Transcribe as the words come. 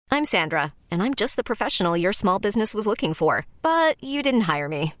I'm Sandra, and I'm just the professional your small business was looking for. But you didn't hire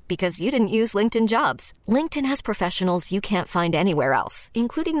me because you didn't use LinkedIn Jobs. LinkedIn has professionals you can't find anywhere else,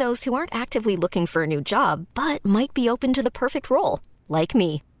 including those who aren't actively looking for a new job, but might be open to the perfect role, like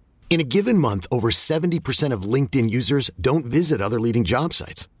me. In a given month, over 70% of LinkedIn users don't visit other leading job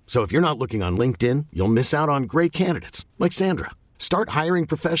sites. So if you're not looking on LinkedIn, you'll miss out on great candidates like Sandra. Start hiring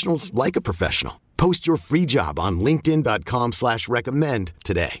professionals like a professional. Post your free job on linkedin.com/recommend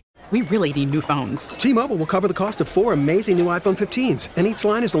today. We really need new phones. T-Mobile will cover the cost of 4 amazing new iPhone 15s, and each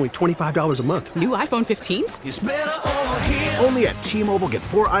line is only $25 a month. New iPhone 15s? It's better over here. Only at T-Mobile, get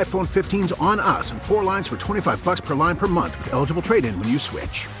 4 iPhone 15s on us and 4 lines for $25 per line per month with eligible trade-in when you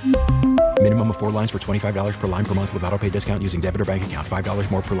switch. Minimum of 4 lines for $25 per line per month with autopay discount using debit or bank account.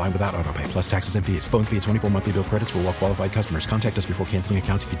 $5 more per line without autopay, plus taxes and fees. Phone fee at 24 monthly bill credits for well-qualified customers. Contact us before canceling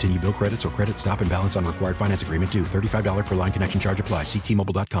account to continue bill credits or credit stop and balance on required finance agreement due. $35 per line connection charge applies. See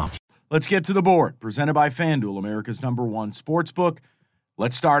T-Mobile.com. Let's get to the board. Presented by FanDuel, America's #1 sportsbook.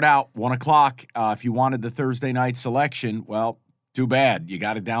 Let's start out 1 o'clock. If you wanted the Thursday night selection, well, too bad. You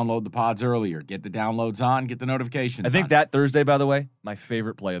got to download the pods earlier. Get the downloads on. Get the notifications I think on. that Thursday, by the way, my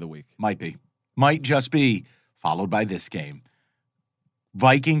favorite play of the week. Might be. Might just be. Followed by this game.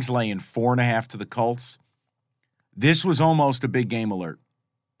 Vikings laying 4.5 to the Colts. This was almost a big game alert.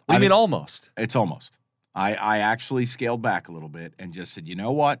 What do you mean almost? It's almost. I actually scaled back a little bit and just said, you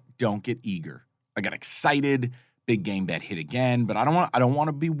know what? Don't get eager. I got excited. Big game bet hit again, but I don't want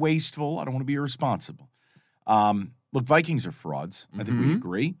to be wasteful. I don't want to be irresponsible. Look, Vikings are frauds. I think we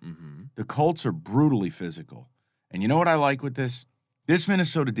agree. Mm-hmm. The Colts are brutally physical. And you know what I like with this? This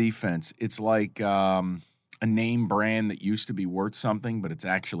Minnesota defense, it's like a name brand that used to be worth something, but it's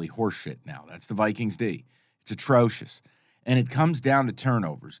actually horseshit now. That's the Vikings D. It's atrocious. And it comes down to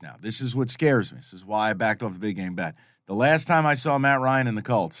turnovers now. This is what scares me. This is why I backed off the big game bet. The last time I saw Matt Ryan and the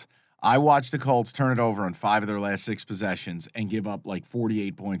Colts, I watched the Colts turn it over on 5 of their last 6 possessions and give up like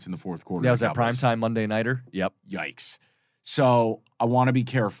 48 points in the fourth quarter. Yeah, was that primetime Monday nighter? Yep. Yikes. So I want to be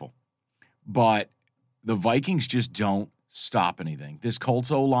careful. But the Vikings just don't stop anything. This Colts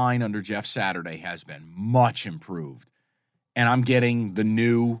O-line under Jeff Saturday has been much improved. And I'm getting the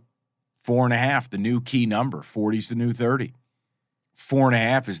new 4.5, the new key number. 40's the new 30.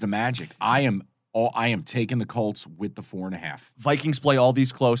 4.5 is the magic. I am taking the Colts with the 4.5. Vikings play all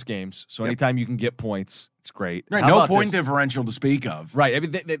these close games, so anytime you can get points, it's great. Right, no point differential to speak of. Right. I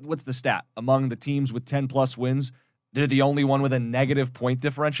mean, what's the stat? Among the teams with 10-plus wins, they're the only one with a negative point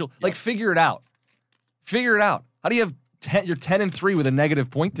differential. Yep. Like, figure it out. Figure it out. How do you have you're 10-3 with a negative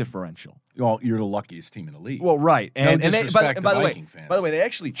point differential? Well, you're the luckiest team in the league. Well, right. And, by the way, they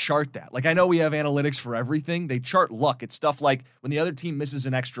actually chart that. Like, I know we have analytics for everything. They chart luck. It's stuff like when the other team misses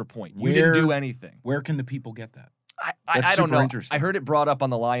an extra point. You didn't do anything. Where can the people get that? I don't know. I heard it brought up on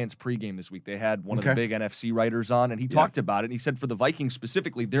the Lions pregame this week. They had one of the big NFC writers on, and he talked about it. And he said for the Vikings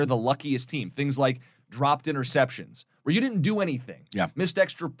specifically, they're the luckiest team. Things like dropped interceptions, where you didn't do anything. Yeah. Missed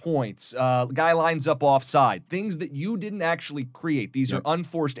extra points. Guy lines up offside. Things that you didn't actually create. These are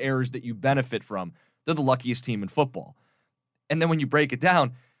unforced errors that you benefit from. They're the luckiest team in football. And then when you break it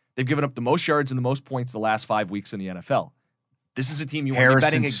down, they've given up the most yards and the most points the last 5 weeks in the NFL. This is a team you want to be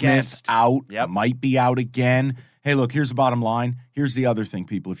betting against. Smith's out. Might be out again. Hey, look, here's the bottom line. Here's the other thing,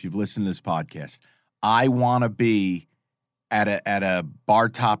 people, if you've listened to this podcast. I want to be at a bar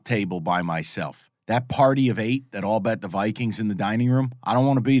top table by myself. That party of 8 that all bet the Vikings in the dining room, I don't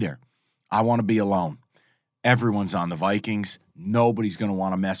want to be there. I want to be alone. Everyone's on the Vikings. Nobody's going to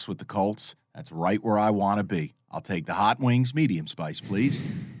want to mess with the Colts. That's right where I want to be. I'll take the hot wings, medium spice, please.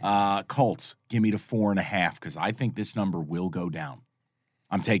 Colts, give me the 4.5 because I think this number will go down.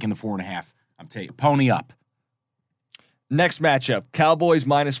 I'm taking the 4.5. I'm taking pony up. Next matchup, Cowboys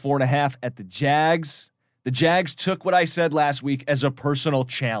minus 4.5 at the Jags. The Jags took what I said last week as a personal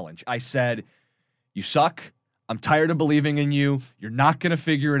challenge. I said, you suck. I'm tired of believing in you. You're not going to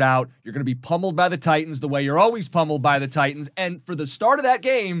figure it out. You're going to be pummeled by the Titans the way you're always pummeled by the Titans. And for the start of that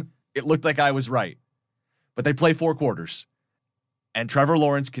game, it looked like I was right. But they play 4 quarters. And Trevor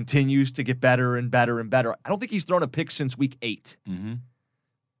Lawrence continues to get better and better and better. I don't think he's thrown a pick since week 8. Mm-hmm.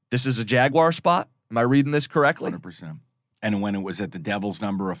 This is a Jaguar spot. Am I reading this correctly? 100%. And when it was at the Devil's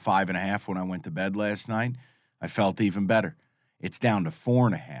number of 5.5 when I went to bed last night, I felt even better. It's down to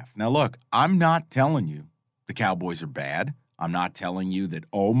 4.5. Now, look, I'm not telling you the Cowboys are bad. I'm not telling you that,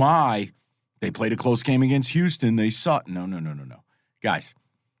 oh, my, they played a close game against Houston. They suck. No. Guys,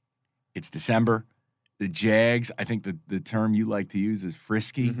 it's December. The Jags, I think the term you like to use is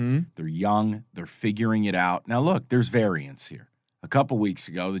frisky. Mm-hmm. They're young. They're figuring it out. Now, look, there's variance here. A couple weeks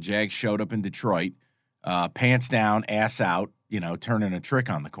ago, the Jags showed up in Detroit, pants down, ass out, turning a trick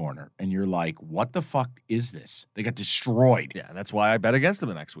on the corner. And you're like, what the fuck is this? They got destroyed. Yeah, that's why I bet against them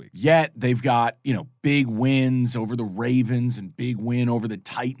the next week. Yet they've got, big wins over the Ravens and big win over the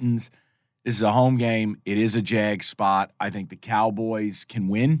Titans. This is a home game. It is a Jag spot. I think the Cowboys can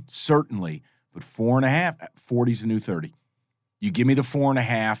win, certainly. But 4.5, 40's a new 30. You give me the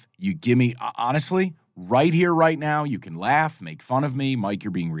 4.5. You give me, honestly, right here, right now, you can laugh, make fun of me. Mike,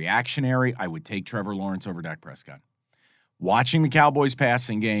 you're being reactionary. I would take Trevor Lawrence over Dak Prescott. Watching the Cowboys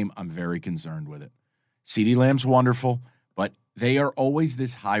passing game, I'm very concerned with it. CeeDee Lamb's wonderful, but they are always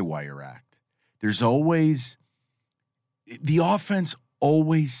this high wire act. There's always, the offense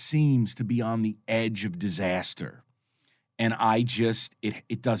always seems to be on the edge of disaster. And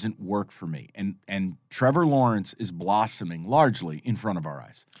it doesn't work for me. And Trevor Lawrence is blossoming largely in front of our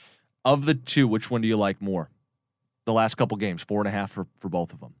eyes. Of the two, which one do you like more? The last couple games, 4.5 for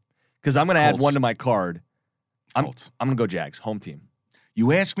both of them. Because I'm going to add one to my card. I'm going to go Jags, home team.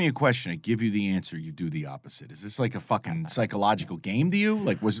 You ask me a question, I give you the answer, you do the opposite. Is this like a fucking psychological game to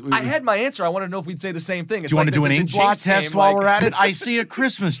you? I had my answer. I want to know if we'd say the same thing. Do you want to do an ink blot test while we're at it? I see a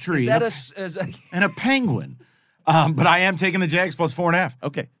Christmas tree and a penguin. But I am taking the Jags plus 4.5.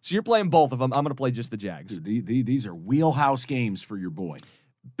 Okay, so you're playing both of them. I'm going to play just the Jags. Dude, these are wheelhouse games for your boy.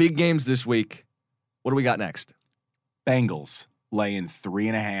 Big games this week. What do we got next? Bengals laying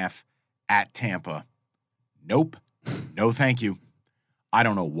 3.5 at Tampa. Nope. No, thank you. I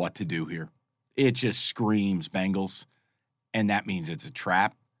don't know what to do here. It just screams Bengals, and that means it's a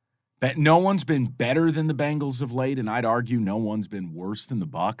trap. But no one's been better than the Bengals of late, and I'd argue no one's been worse than the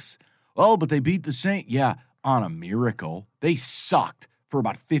Bucs. Oh, but they beat the Saints. Yeah, on a miracle. They sucked for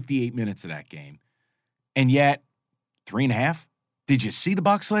about 58 minutes of that game. And yet, 3.5. Did you see the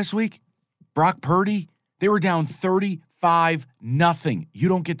Bucs last week? Brock Purdy, they were down 35-0. You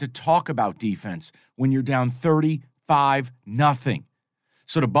don't get to talk about defense when you're down 35-0.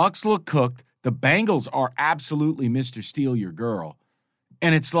 So the Bucs look cooked. The Bengals are absolutely Mr. Steal Your Girl.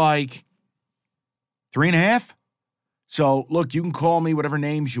 And it's like 3.5. So, look, you can call me whatever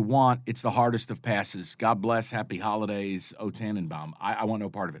names you want. It's the hardest of passes. God bless. Happy holidays, O Tannenbaum. I want no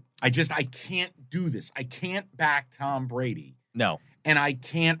part of it. I can't do this. I can't back Tom Brady. No. And I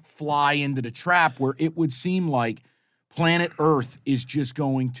can't fly into the trap where it would seem like planet Earth is just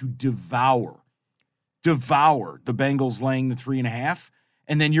going to devour the Bengals laying the 3.5.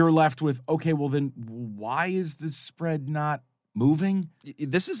 And then you're left with, okay, well then why is the spread not moving?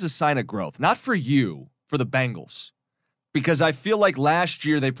 This is a sign of growth, not for you, for the Bengals. Because I feel like last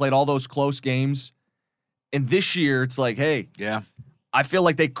year they played all those close games. And this year it's like, hey, yeah, I feel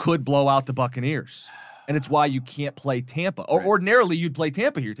like they could blow out the Buccaneers. And it's why you can't play Tampa. Or ordinarily you'd play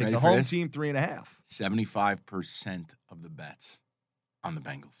Tampa here. Take the home team 3.5. 75% of the bets on the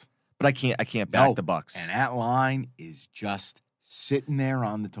Bengals. But I can't back the Bucs. And that line is just sitting there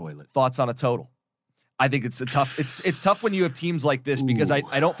on the toilet. Thoughts on a total? I think it's it's tough when you have teams like this because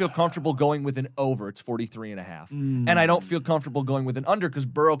I don't feel comfortable going with an over. It's 43.5. And I don't feel comfortable going with an under because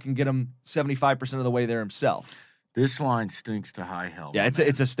Burrow can get him 75% of the way there himself. This line stinks to high hell. Yeah,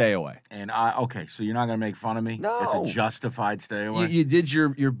 it's a stay away. And okay, so you're not going to make fun of me? No. It's a justified stay away? You did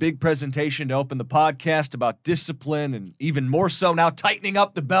your big presentation to open the podcast about discipline and even more so now tightening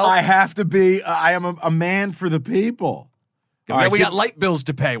up the belt. I have to be. I am a man for the people. We got light bills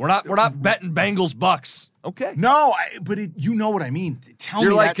to pay. We're not betting Bengals Bucks. Okay. No, but you know what I mean. Tell me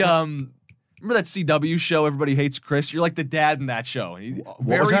you're like remember that CW show? Everybody Hates Chris. You're like the dad in that show.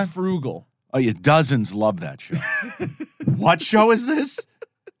 Very frugal. Oh, yeah, dozens love that show. What show is this?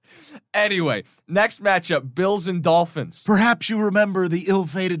 Anyway, next matchup, Bills and Dolphins. Perhaps you remember the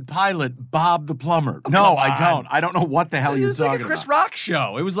ill-fated pilot, Bob the Plumber. No, I don't. I don't know what the hell you're talking about. It was like a Chris Rock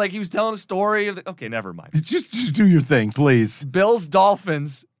show. It was like he was telling a story. Okay, never mind. Just do your thing, please. Bills,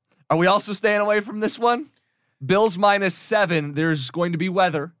 Dolphins. Are we also staying away from this one? Bills -7. There's going to be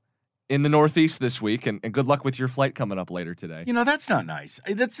weather in the Northeast this week, and good luck with your flight coming up later today. You know, that's not nice.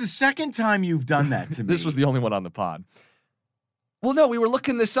 That's the second time you've done that to me. This was the only one on the pod. Well, no, we were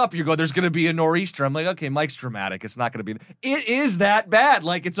looking this up. You go, there's going to be a nor'easter. I'm like, okay, Mike's dramatic. It's not going to be. It is that bad.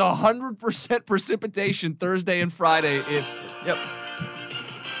 Like, it's 100% precipitation Thursday and Friday. Yep.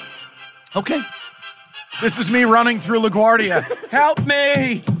 Okay. This is me running through LaGuardia. Help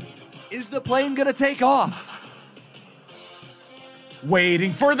me! Is the plane going to take off?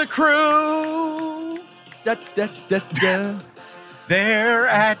 Waiting for the crew. Da, da, da, da. They're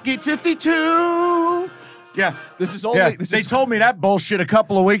at gate 52. Yeah. This is only. They told me that bullshit a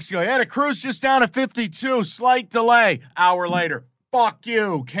couple of weeks ago. Yeah, the crew's just down at 52. Slight delay. Hour later. Fuck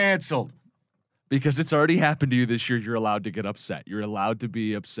you. Canceled. Because it's already happened to you this year. You're allowed to get upset. You're allowed to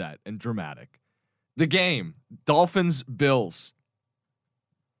be upset and dramatic. The game, Dolphins, Bills.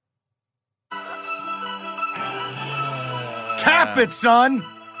 Cap it, son.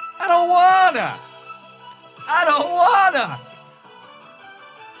 I don't wanna.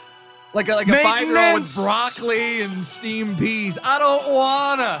 Like a 5-year-old with broccoli and steamed peas. I don't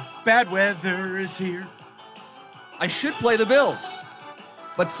wanna. Bad weather is here. I should play the Bills.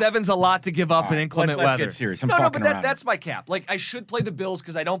 But 7's a lot to give up in inclement let's weather. Get serious. But that's my cap. Like, I should play the Bills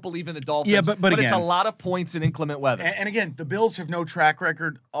because I don't believe in the Dolphins. Yeah, but it's again, a lot of points in inclement weather. And again, the Bills have no track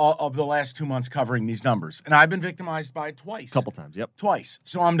record of the last 2 months covering these numbers. And I've been victimized by it twice. Couple times, yep. Twice.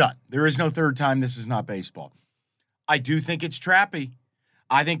 So I'm done. There is no third time. This is not baseball. I do think it's trappy.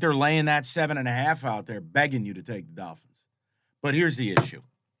 I think they're laying that 7.5 out there, begging you to take the Dolphins. But here's the issue.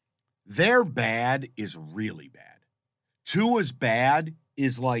 Their bad is really bad. Tua's bad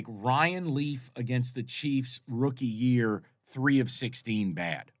is like Ryan Leaf against the Chiefs rookie year, 3 of 16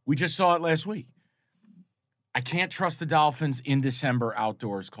 bad. We just saw it last week. I can't trust the Dolphins in December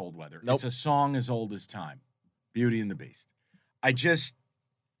outdoors cold weather. Nope. It's a song as old as time. Beauty and the Beast. I don't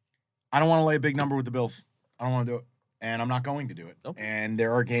want to lay a big number with the Bills. I don't want to do it. And I'm not going to do it. Nope. And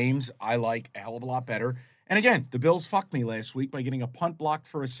there are games I like a hell of a lot better. And again, the Bills fucked me last week by getting a punt blocked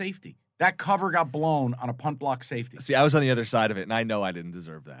for a safety. That cover got blown on a punt block safety. See, I was on the other side of it, and I know I didn't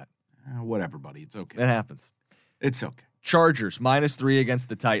deserve that. Whatever, buddy. It's okay. It happens. It's okay. Chargers, -3 against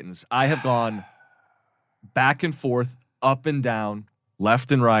the Titans. I have gone back and forth, up and down,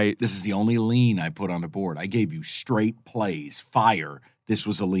 left and right. This is the only lean I put on the board. I gave you straight plays, fire. This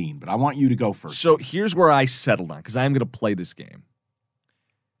was a lean, but I want you to go first. So here's where I settled on, because I am going to play this game.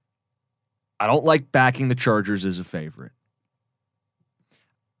 I don't like backing the Chargers as a favorite.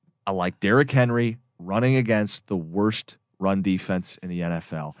 I like Derrick Henry running against the worst run defense in the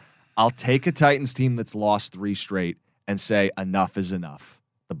NFL. I'll take a Titans team that's lost 3 straight and say enough is enough.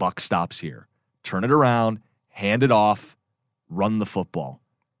 The buck stops here. Turn it around, hand it off, run the football.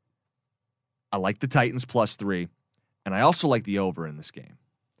 I like the Titans +3, and I also like the over in this game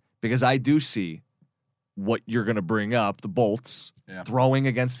because I do see what you're going to bring up, the Bolts, throwing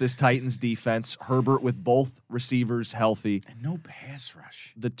against this Titans defense, Herbert with both receivers healthy. And no pass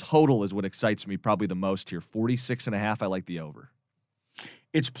rush. The total is what excites me probably the most here. 46.5, I like the over.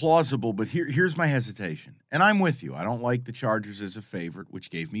 It's plausible, but here's my hesitation. And I'm with you. I don't like the Chargers as a favorite, which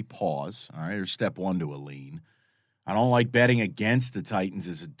gave me pause. All right, or step 1 to a lean. I don't like betting against the Titans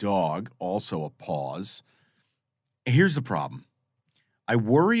as a dog, also a pause. Here's the problem. I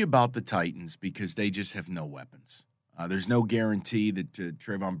worry about the Titans because they just have no weapons. There's no guarantee that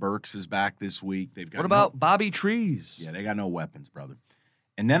Trayvon Burks is back this week. They've got what about Bobby Trees? Yeah, they got no weapons, brother.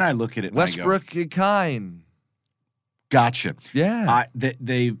 And then I look at it Westbrook and I go, Kine. Gotcha. Yeah.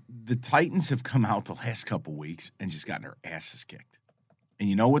 The Titans have come out the last couple weeks and just gotten their asses kicked. And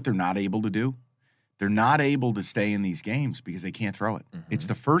you know what they're not able to do? They're not able to stay in these games because they can't throw it. Mm-hmm. It's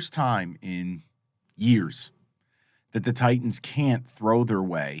the first time in years that the Titans can't throw their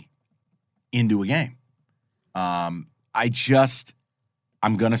way into a game. I'm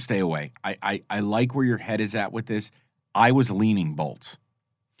going to stay away. I like where your head is at with this. I was leaning Bolts.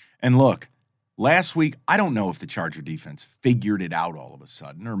 And look, last week, I don't know if the Charger defense figured it out all of a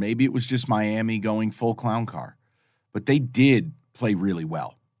sudden, or maybe it was just Miami going full clown car. But they did play really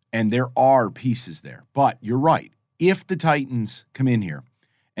well. And there are pieces there. But you're right. If the Titans come in here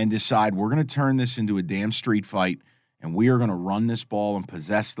and decide we're going to turn this into a damn street fight and we are going to run this ball and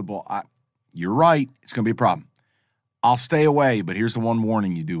possess the ball, you're right. It's going to be a problem. I'll stay away, but here's the one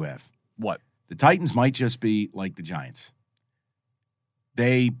warning you do have. What? The Titans might just be like the Giants.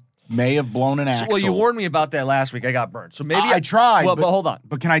 They may have blown an axle. Well, you warned me about that last week. I got burned. So maybe I tried. Well, but hold on.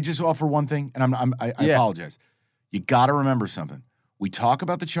 But can I just offer one thing? And I apologize. You got to remember something. We talk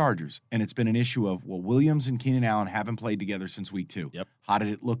about the Chargers, and it's been an issue of, well, Williams and Keenan Allen haven't played together since week 2. Yep. How did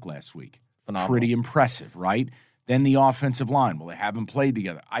it look last week? Phenomenal. Pretty impressive, right? Then the offensive line. Well, they haven't played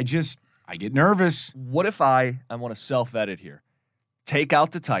together. I get nervous. What if I want to self-edit here? Take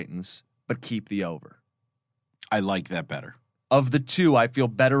out the Titans, but keep the over. I like that better. Of the two, I feel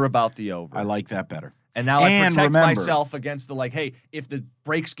better about the over. I like that better. And now I protect myself against the, hey, if the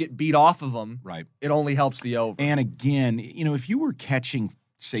brakes get beat off of them, right, it only helps the over. And again, if you were catching,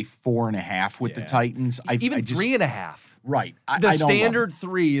 say, 4.5 with the Titans, even 3.5. Right. The standard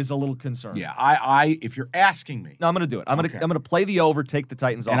 3 is a little concerning. Yeah. if you're asking me. No, I'm going to do it. I'm going to play the over, take the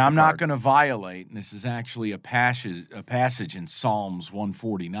Titans off. And I'm not going to violate, and this is actually a passage in Psalms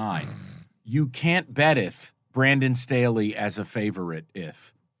 149. You can't betteth Brandon Staley as a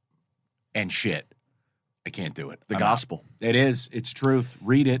favorite-ith and shit. I can't do it. The gospel. It is. It's truth.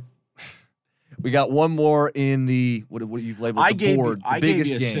 Read it. We got one more in the what you've labeled the board. I the gave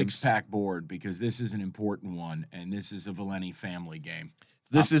biggest you a games. 6-pack board because this is an important one, and this is a Valenti family game.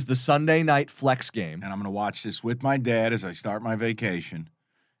 This is the Sunday night flex game. And I'm going to watch this with my dad as I start my vacation.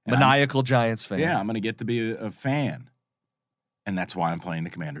 And Maniacal Giants fan. Yeah, I'm going to get to be a fan. And that's why I'm playing the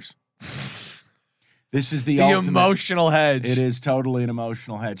Commanders. This is the ultimate emotional hedge. It is totally an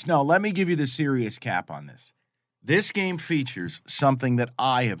emotional hedge. No, let me give you the serious cap on this. This game features something that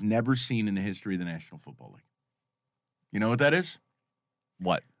I have never seen in the history of the National Football League. You know what that is?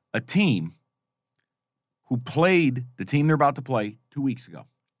 What? A team who played the team they're about to play 2 weeks ago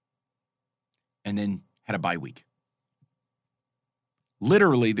and then had a bye week.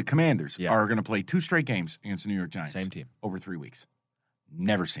 Literally, the Commanders are going to play 2 straight games against the New York Giants. Same team. Over 3 weeks.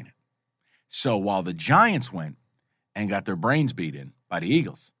 Never seen it. So while the Giants went and got their brains beat in by the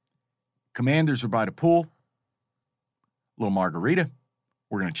Eagles, Commanders are by the pool, little margarita.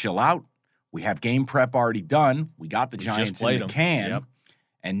 We're going to chill out. We have game prep already done. We got the Giants in the can. Yep.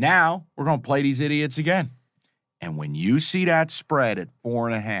 And now we're going to play these idiots again. And when you see that spread at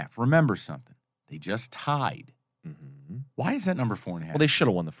 4.5, remember something. They just tied. Mm-hmm. Why is that number 4.5? Well, they should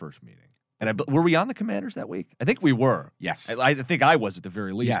have won the first meeting. And were we on the Commanders that week? I think we were. Yes. I think I was at the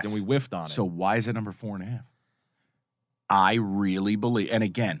very least, Yes. and we whiffed on it. So why is it number 4.5? I really believe, and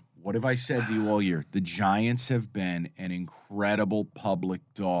again, what have I said to you all year? The Giants have been an incredible public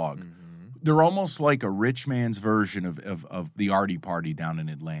dog. Mm-hmm. They're almost like a rich man's version of the Artie Party down in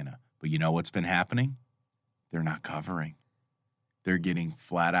Atlanta. But you know what's been happening? They're not covering. They're getting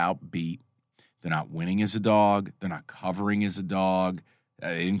flat out beat. They're not winning as a dog. They're not covering as a dog.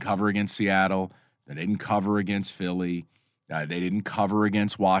 They didn't cover against Seattle. They didn't cover against Philly. They didn't cover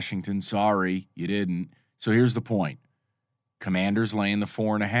against Washington. Sorry, you didn't. So here's the point. Commanders laying the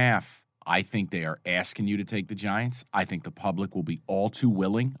 4.5. I think they are asking you to take the Giants. I think the public will be all too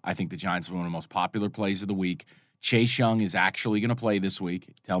willing. I think the Giants are one of the most popular plays of the week. Chase Young is actually going to play this week.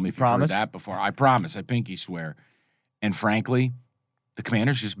 Tell me if you've heard that before. I promise. I pinky swear. And frankly, the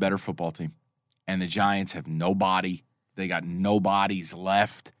Commanders are just a better football team. And the Giants have no body. They got no bodies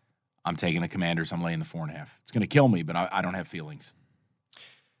left. I'm taking the Commanders. I'm laying the 4.5. It's going to kill me, but I don't have feelings.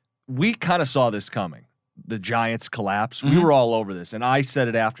 We kind of saw this coming. The Giants collapse. Mm-hmm. We were all over this, and I said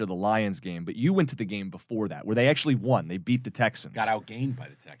it after the Lions game, but you went to the game before that where they actually won. They beat the Texans. Got outgained by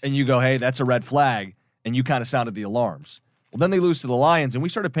the Texans. And you go, hey, that's a red flag, and you kind of sounded the alarms. Well, then they lose to the Lions, and we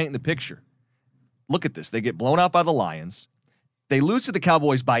started painting the picture. Look at this. They get blown out by the Lions. They lose to the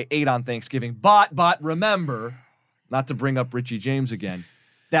Cowboys by 8 on Thanksgiving, but remember, not to bring up Richie James again,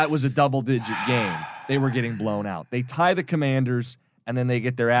 that was a double-digit game. They were getting blown out. They tie the Commanders, and then they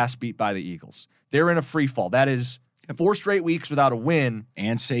get their ass beat by the Eagles. They're in a free fall. That is 4 straight weeks without a win.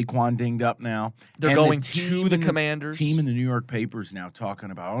 And Saquon dinged up now. They're going to the Commanders. Team in the New York papers now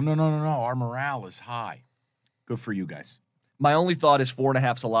talking about, oh, no, our morale is high. Good for you guys. My only thought is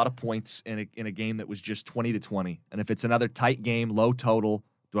 4.5 is a lot of points in a game that was just 20-20. And if it's another tight game, low total,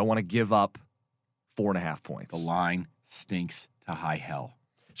 do I want to give up 4.5 points? The line stinks to high hell.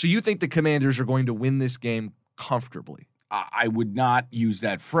 So you think the Commanders are going to win this game comfortably? I would not use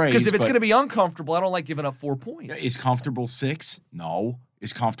that phrase. Because if it's going to be uncomfortable, I don't like giving up 4 points. Is comfortable 6? No.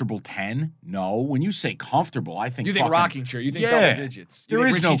 Is comfortable 10? No. When you say comfortable, I think you think rocking chair. You think double digits. You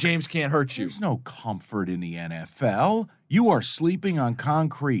think Richie James can't hurt you. There's no comfort in the NFL. You are sleeping on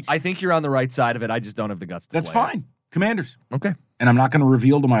concrete. I think you're on the right side of it. I just don't have the guts to That's play fine. it. Commanders. Okay. And I'm not going to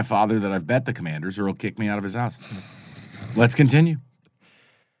reveal to my father that I've bet the Commanders or he'll kick me out of his house. Let's continue.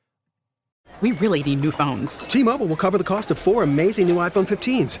 We really need new phones. T-Mobile will cover the cost of 4 amazing new iPhone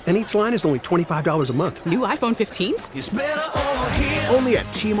 15s, and each line is only $25 a month. New iPhone 15s? It's better over here. Only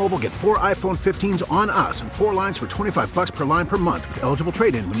at T-Mobile, get 4 iPhone 15s on us and 4 lines for $25 per line per month with eligible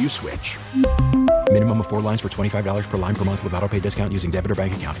trade-in when you switch. Minimum of 4 lines for $25 per line per month with autopay discount using debit or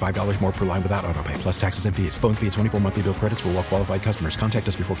bank account. $5 more per line without autopay, plus taxes and fees. Phone fee at 24 monthly bill credits for well-qualified customers. Contact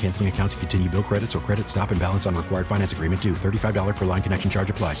us before canceling account to continue bill credits or credit stop and balance on required finance agreement due. $35 per line connection charge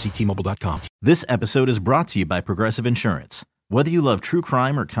applies. See T-Mobile.com. This episode is brought to you by Progressive Insurance. Whether you love true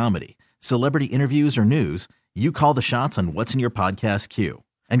crime or comedy, celebrity interviews or news, you call the shots on what's in your podcast queue.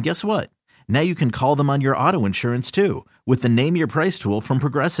 And guess what? Now you can call them on your auto insurance too with the Name Your Price tool from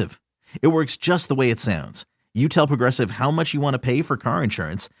Progressive. It works just the way it sounds. You tell Progressive how much you want to pay for car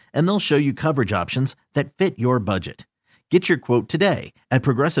insurance, and they'll show you coverage options that fit your budget. Get your quote today at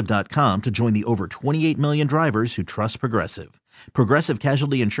Progressive.com to join the over 28 million drivers who trust Progressive. Progressive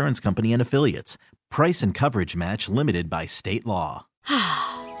Casualty Insurance Company and Affiliates. Price and coverage match limited by state law.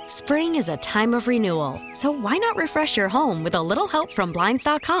 Spring is a time of renewal, so why not refresh your home with a little help from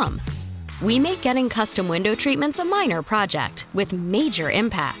Blinds.com? We make getting custom window treatments a minor project with major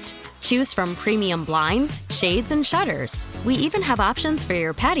impact. Choose from premium blinds, shades, and shutters. We even have options for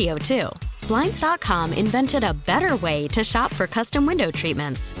your patio, too. Blinds.com invented a better way to shop for custom window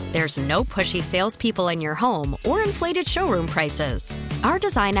treatments. There's no pushy salespeople in your home or inflated showroom prices. Our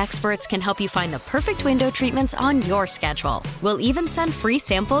design experts can help you find the perfect window treatments on your schedule. We'll even send free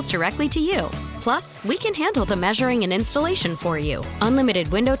samples directly to you. Plus, we can handle the measuring and installation for you. Unlimited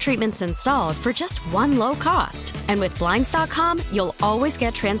window treatments installed for just one low cost. And with Blinds.com, you'll always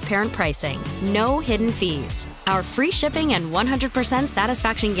get transparent pricing. No hidden fees. Our free shipping and 100%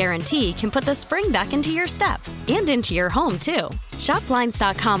 satisfaction guarantee can put the spring back into your step and into your home, too. Shop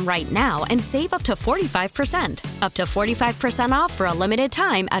Blinds.com right now and save up to 45%. Up to 45% off for a limited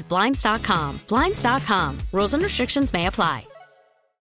time at Blinds.com. Blinds.com. Rules and restrictions may apply.